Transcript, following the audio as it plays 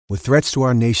With threats to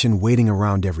our nation waiting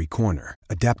around every corner,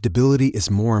 adaptability is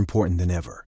more important than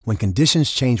ever. When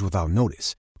conditions change without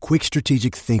notice, quick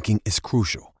strategic thinking is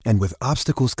crucial. And with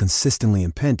obstacles consistently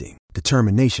impending,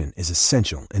 determination is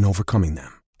essential in overcoming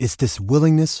them. It's this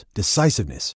willingness,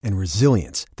 decisiveness, and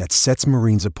resilience that sets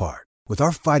Marines apart. With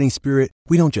our fighting spirit,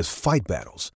 we don't just fight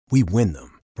battles, we win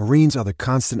them. Marines are the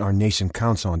constant our nation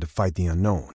counts on to fight the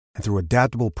unknown. And through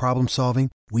adaptable problem solving,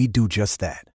 we do just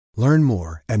that. Learn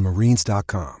more at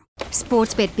marines.com.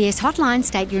 Sportsbet BS hotline,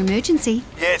 state your emergency.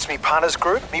 Yeah, it's me punters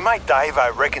group. Me mate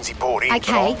Davo reckons he bought in.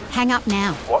 Okay, hang up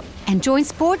now. What? And join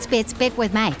Sportsbet's Bet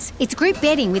with Mates. It's group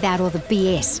betting without all the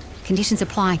BS. Conditions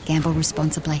apply. Gamble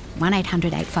responsibly.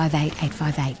 1800 858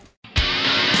 858.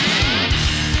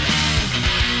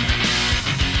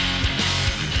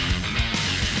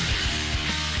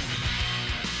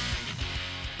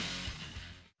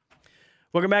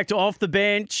 Welcome back to Off the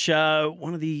Bench,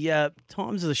 one of the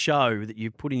times of the show that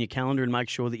you put in your calendar and make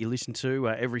sure that you listen to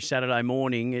every Saturday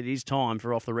morning. It is time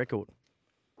for Off the Record.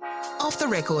 Off the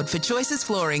Record for Choices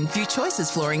Flooring. View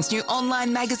Choices Flooring's new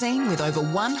online magazine with over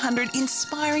 100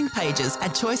 inspiring pages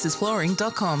at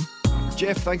choicesflooring.com.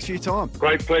 Jeff, thanks for your time.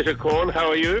 Great pleasure, Corn. How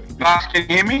are you? Bucks, can you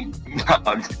hear me?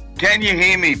 Can you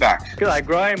hear me, Bucks? G'day,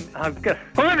 Graham. I'm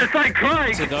going to say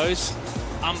Craig. To those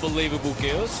unbelievable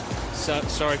girls,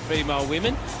 female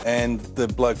women. And the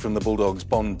bloke from the Bulldogs,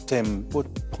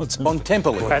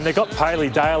 Bontempelli. And they've got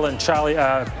Paley Dale and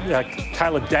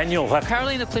Caleb Daniel.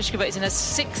 Karolina Pliskova is in her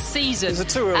 6th season Is it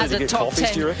too early as to a get top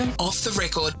coffees, 10. do you reckon? Off the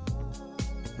Record.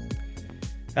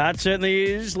 It certainly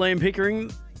is. Liam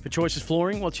Pickering for Choices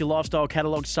Flooring. What's your lifestyle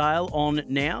catalogue sale on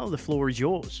now? The floor is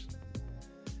yours.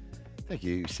 Thank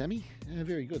you, Sammy.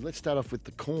 Very good. Let's start off with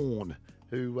the Corn,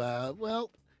 who,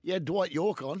 you had Dwight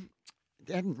York on.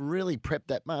 They hadn't really prepped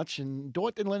that much, and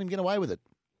Dwight didn't let him get away with it.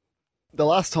 The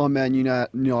last time Man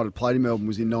United played in Melbourne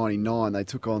was in '99. They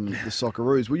took on the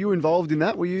Socceroos. Were you involved in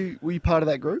that? Were you part of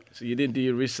that group? So you didn't do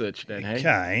your research then, hey?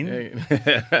 Kane.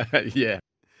 Yeah.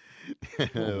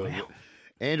 Oh, wow.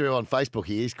 Andrew on Facebook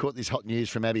here, he's caught this hot news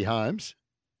from Abby Holmes.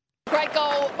 Great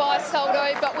goal by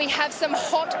Soldo, but we have some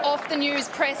hot off the news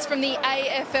press from the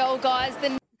AFL guys.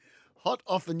 Hot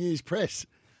off the news press.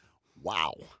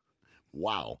 Wow.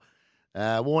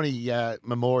 Warney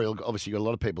Memorial, obviously got a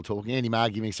lot of people talking. Andy Marr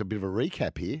giving us a bit of a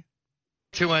recap here.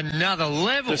 To another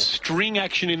level. The string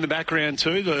action in the background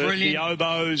too, the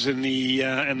oboes and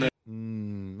the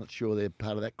not sure they're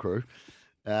part of that crew.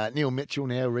 Neil Mitchell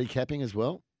now recapping as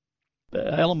well.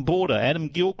 Alan Border, Adam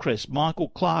Gilchrist, Michael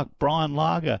Clark, Brian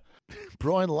Lager.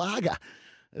 Brian Lager.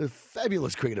 A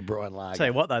fabulous cricketer, Brian Lager. Tell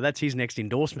you what, though, that's his next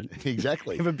endorsement.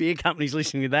 Exactly. If a beer company's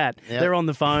listening to that, Yep. they're on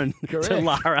the phone Correct. to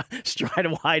Lara straight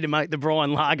away to make the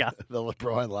Brian Lager. The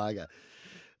Brian Lager.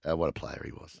 What a player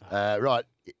he was. Right,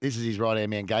 this is his right-hand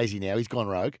man, Gazy now. He's gone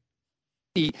rogue.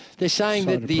 They're saying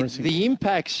that the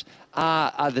impacts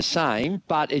are the same,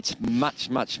 but it's much,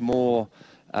 much more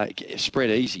spread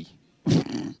easy.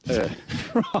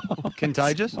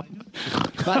 Contagious?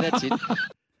 But that's it.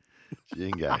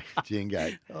 Jingo.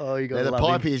 Oh, you got now, to the love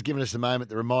pipe him. has given us a moment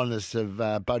to remind us of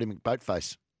Bodie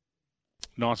McBoatface.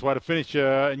 Nice way to finish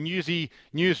a newsy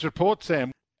news report,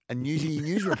 Sam. A newsy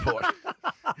news report.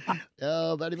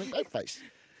 Oh, Bodie McBoatface.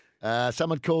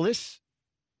 Someone call this?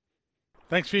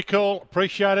 Thanks for your call.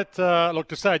 Appreciate it. Look,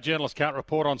 to say a journalist can't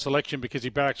report on selection because he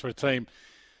barracks for a team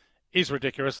is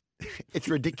ridiculous. It's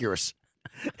ridiculous.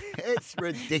 It's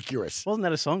ridiculous. Wasn't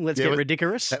that a song? Let's get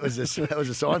ridiculous. That was a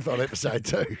Seinfeld episode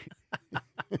too.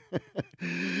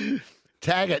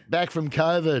 Taggart back from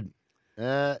COVID.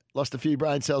 Lost a few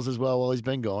brain cells as well while he's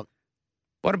been gone.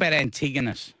 What about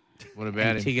Antigonus? What about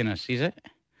him? Antigonus, is it?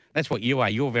 That's what you are.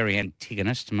 You're very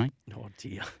Antigonus to me. Oh,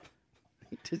 dear.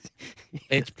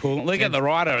 It's pulling. Look at the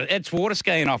rider. It's water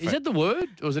skiing off Is it. that the word,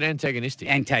 or is it antagonistic?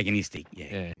 Antagonistic,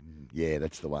 yeah. Yeah,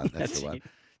 that's the one. That's the one. it.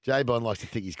 J-Bond likes to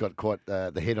think he's got quite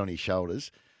the head on his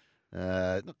shoulders.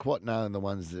 Not quite knowing the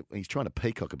ones that he's trying to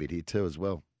peacock a bit here too as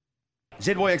well.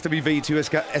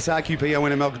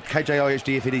 ZYXWV2SRQPONML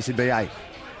KJISDFEDCBA.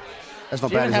 That's not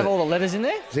Do you bad, even is have it? all the letters in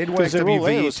there?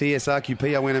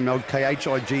 ZYXWV2SRQPONML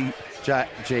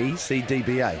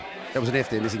KHIGJGCDBA. That was an F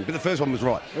there missing, but the first one was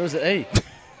right. Or was it E?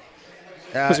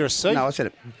 Was there a C? No, I said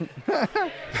it.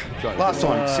 Last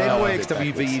time.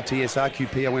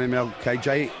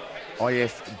 ZYXWV2SRQPONML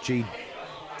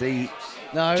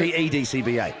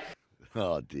KJIFGDGEDCBA.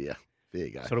 Oh dear. There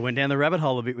you go. Sort of went down the rabbit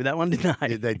hole a bit with that one, didn't they?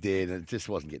 Yeah, they did, and it just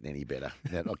wasn't getting any better.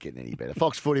 No, not getting any better.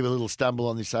 Fox Footy with a little stumble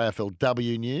on this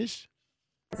AFLW news.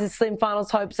 The Slim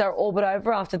Finals hopes are all but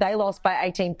over after they lost by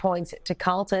 18 points to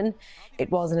Carlton.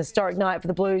 It was an historic night for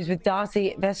the Blues with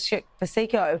Darcy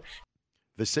Vesico.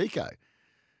 Vesico.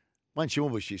 Wayne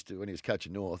Schimmelbusch used to, when he was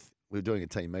coaching North, we were doing a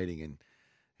team meeting and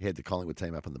he had the Collingwood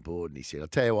team up on the board and he said, I'll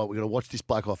tell you what, we're going to watch this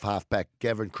bloke off halfback,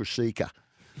 Gavin Krasika.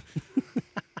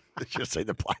 You should have seen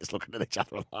the players looking at each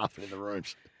other and laughing in the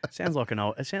rooms. Sounds like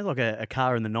a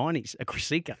car in the 90s, a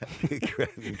Krasika.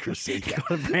 Krasika.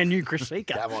 Got a brand new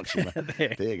Krasika. Come on, Shimmer.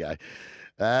 There you go.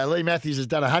 Lee Matthews has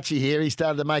done a hutchie here. He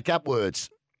started to make up words.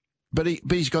 But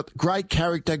he's got great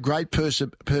character, great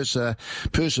perseverance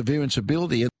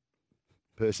ability.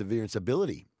 Perseverance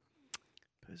ability.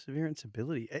 Perseverance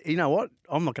ability. You know what?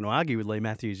 I'm not going to argue with Lee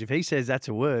Matthews. If he says that's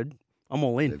a word, I'm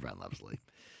all in. Everyone loves Lee.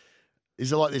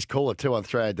 Is it like this caller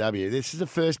 213AW? This is the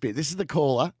first bit. This is the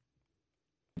caller.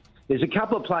 There's a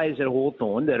couple of players at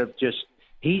Hawthorn that have just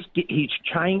he's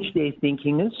changed their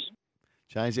thinkingness.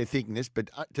 Changed their thinkingness,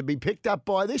 but to be picked up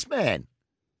by this man.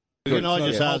 Can I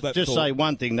just say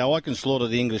one thing? Now, I can slaughter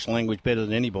the English language better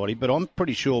than anybody, but I'm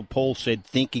pretty sure Paul said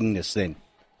thinkingness then.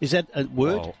 Is that a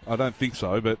word? Well, I don't think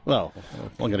so, but... Well,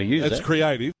 I'm going to use it. It's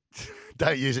creative.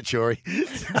 Don't use it, Shorey.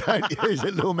 Don't use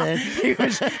it, little man.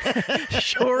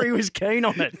 Shorey was keen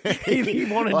on it. He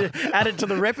wanted to add it to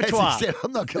the repertoire. As he said,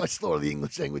 I'm not going to slaughter the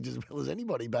English language as well as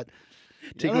anybody, but...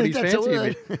 Tickle his fancy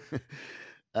a bit.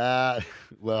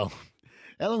 Well,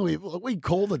 how long we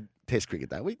call the Test cricket,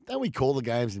 don't we? Don't we call the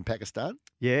games in Pakistan?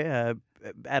 Yeah,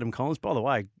 Adam Collins, by the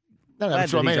way. No,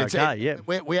 that's what I mean. Okay, yeah.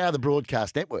 We are the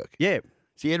broadcast network. Yeah.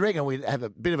 So you'd reckon we'd have a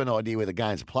bit of an idea where the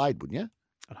games are played, wouldn't you?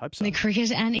 I'd hope so. The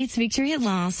cricket and its victory at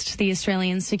last. The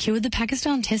Australians secured the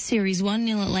Pakistan Test Series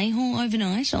 1-0 at Lahore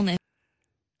overnight on their...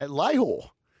 At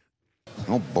Lahore?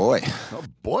 Oh, boy. Oh,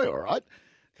 boy, all right.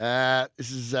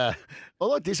 This is... I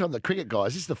like this on the cricket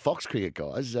guys. This is the Fox cricket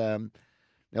guys.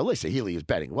 Now, Lisa Healy is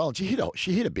batting well, and she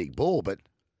hit a big ball, but...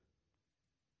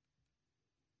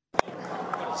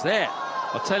 It's there.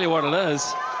 I'll tell you what it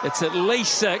is. It's at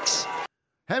least 6.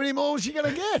 How many more is she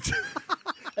going to get?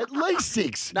 At least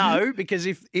 6. No, because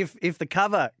if the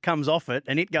cover comes off it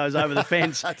and it goes over the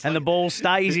fence and the ball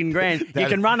stays in ground, you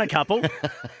can run a couple.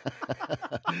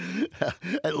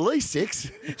 At least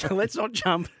 6. So let's not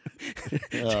jump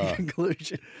to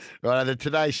conclusion. Right, the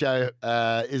Today Show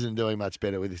isn't doing much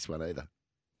better with this one either.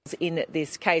 In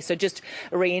this case, so just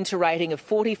reiterating a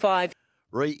 45.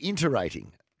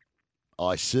 Reiterating.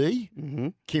 I see. Mm-hmm.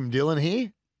 Kim Dillon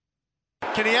here.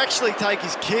 Can he actually take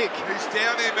his kick? He's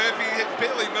down there, Murphy. It's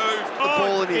barely moved. The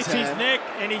ball in his hand. It's his neck,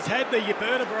 and he's had the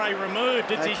vertebrae removed.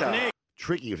 It's his neck.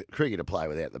 Tricky to play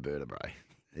without the vertebrae.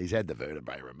 He's had the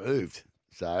vertebrae removed.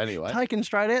 So anyway, taken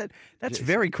straight out. That's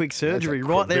very quick surgery,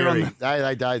 right there on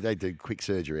the. They do quick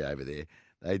surgery over there.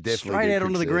 They definitely straight out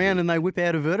onto the ground, and they whip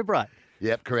out a vertebrae.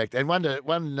 Yep, correct. And one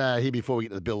here before we get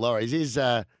to the Bill Lorries is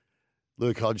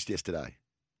Luke Hodge yesterday.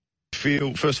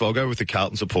 First of all, I'll go with the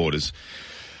Carlton supporters.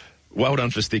 Well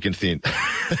done for sticking thin.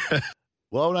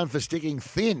 Well done for sticking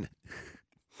thin.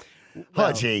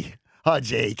 Well, Hodgie,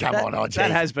 come on, Hodgie. That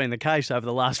has been the case over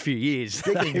the last few years.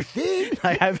 Sticking thin?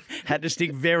 They have had to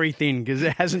stick very thin because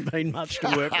there hasn't been much to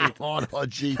work with. Come on,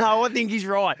 Hodgie. No, I think he's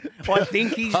right. I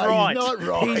think he's right. He's not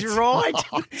right. He's right.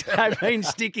 They've been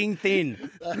sticking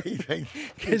thin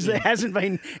because there hasn't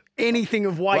been anything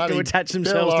of weight to attach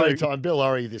themselves to. Bill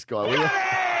Lorry, this guy, will you?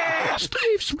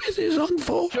 Steve Smith is on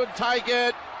for. Should take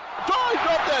it. Try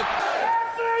dropped it.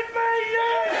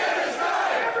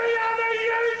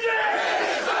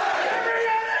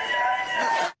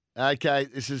 Okay,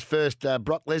 this is first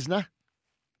Brock Lesnar.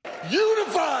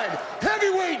 Unified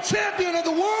heavyweight champion of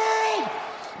the world,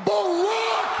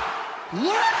 Brock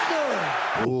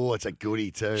Lesnar. Oh, it's a goodie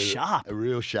too. Sharp. A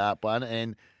real sharp one.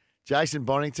 And Jason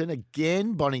Bonington,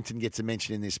 again, Bonington gets a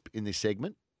mention in this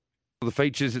segment. The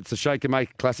features, it's the Shaker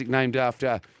Maker Classic named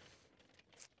after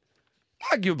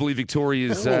arguably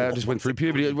Victoria's just went through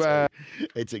puberty.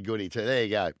 It's a goodie too. There you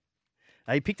go.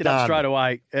 He picked it up straight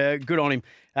away. Good on him.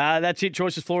 That's it.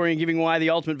 Choices Flooring giving away the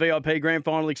ultimate VIP Grand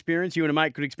Final experience. You and a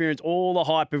mate could experience all the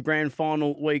hype of Grand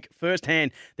Final week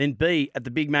firsthand, then be at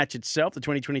the big match itself, the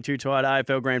 2022 Toyota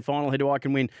AFL Grand Final. Head to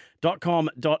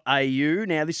iCanWin.com.au.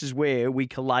 Now, this is where we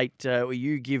collate,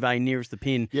 you give a nearest the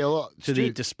pin to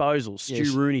the disposals.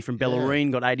 Stu Rooney from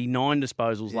Bellarine got 89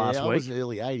 disposals last week. I was in the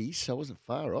early 80s, so I wasn't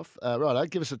far off. Right,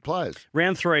 give us the players.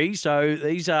 Round 3. So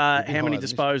these are how many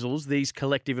disposals these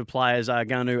collective of players are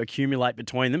going to accumulate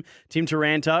between them. Tim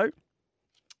Taranto.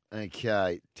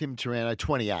 Okay, Tim Taranto,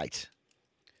 28.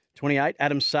 28.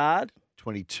 Adam Sard.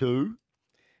 22.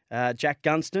 Jack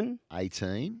Gunston.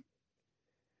 18.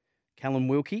 Callum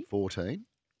Wilkie. 14.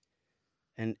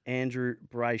 And Andrew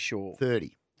Brayshaw.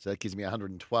 30. So that gives me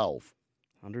 112.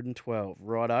 112.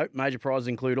 Righto. Major prizes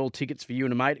include all tickets for you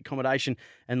and a mate, accommodation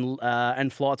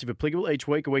and flights if applicable. Each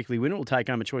week, a weekly winner will take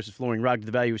home a Choices Flooring rug to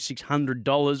the value of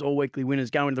 $600. All weekly winners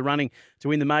go into the running to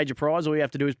win the major prize. All you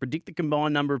have to do is predict the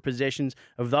combined number of possessions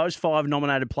of those 5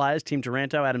 nominated players: Tim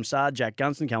Taranto, Adam Saar, Jack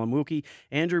Gunston, Callum Wilkie,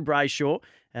 Andrew Brayshaw,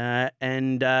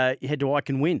 and you head to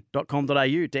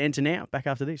iCanWin.com.au to enter now. Back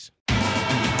after this.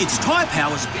 It's Tyre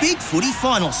Power's Big Footy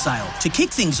Final Sale. To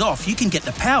kick things off, you can get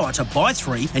the power to buy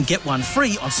 3 and get 1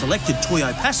 free on selected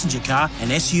Toyo passenger car and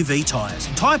SUV tyres.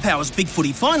 Tyre Power's Big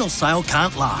Footy Final Sale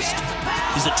can't last.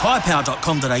 Visit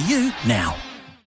tyrepower.com.au now.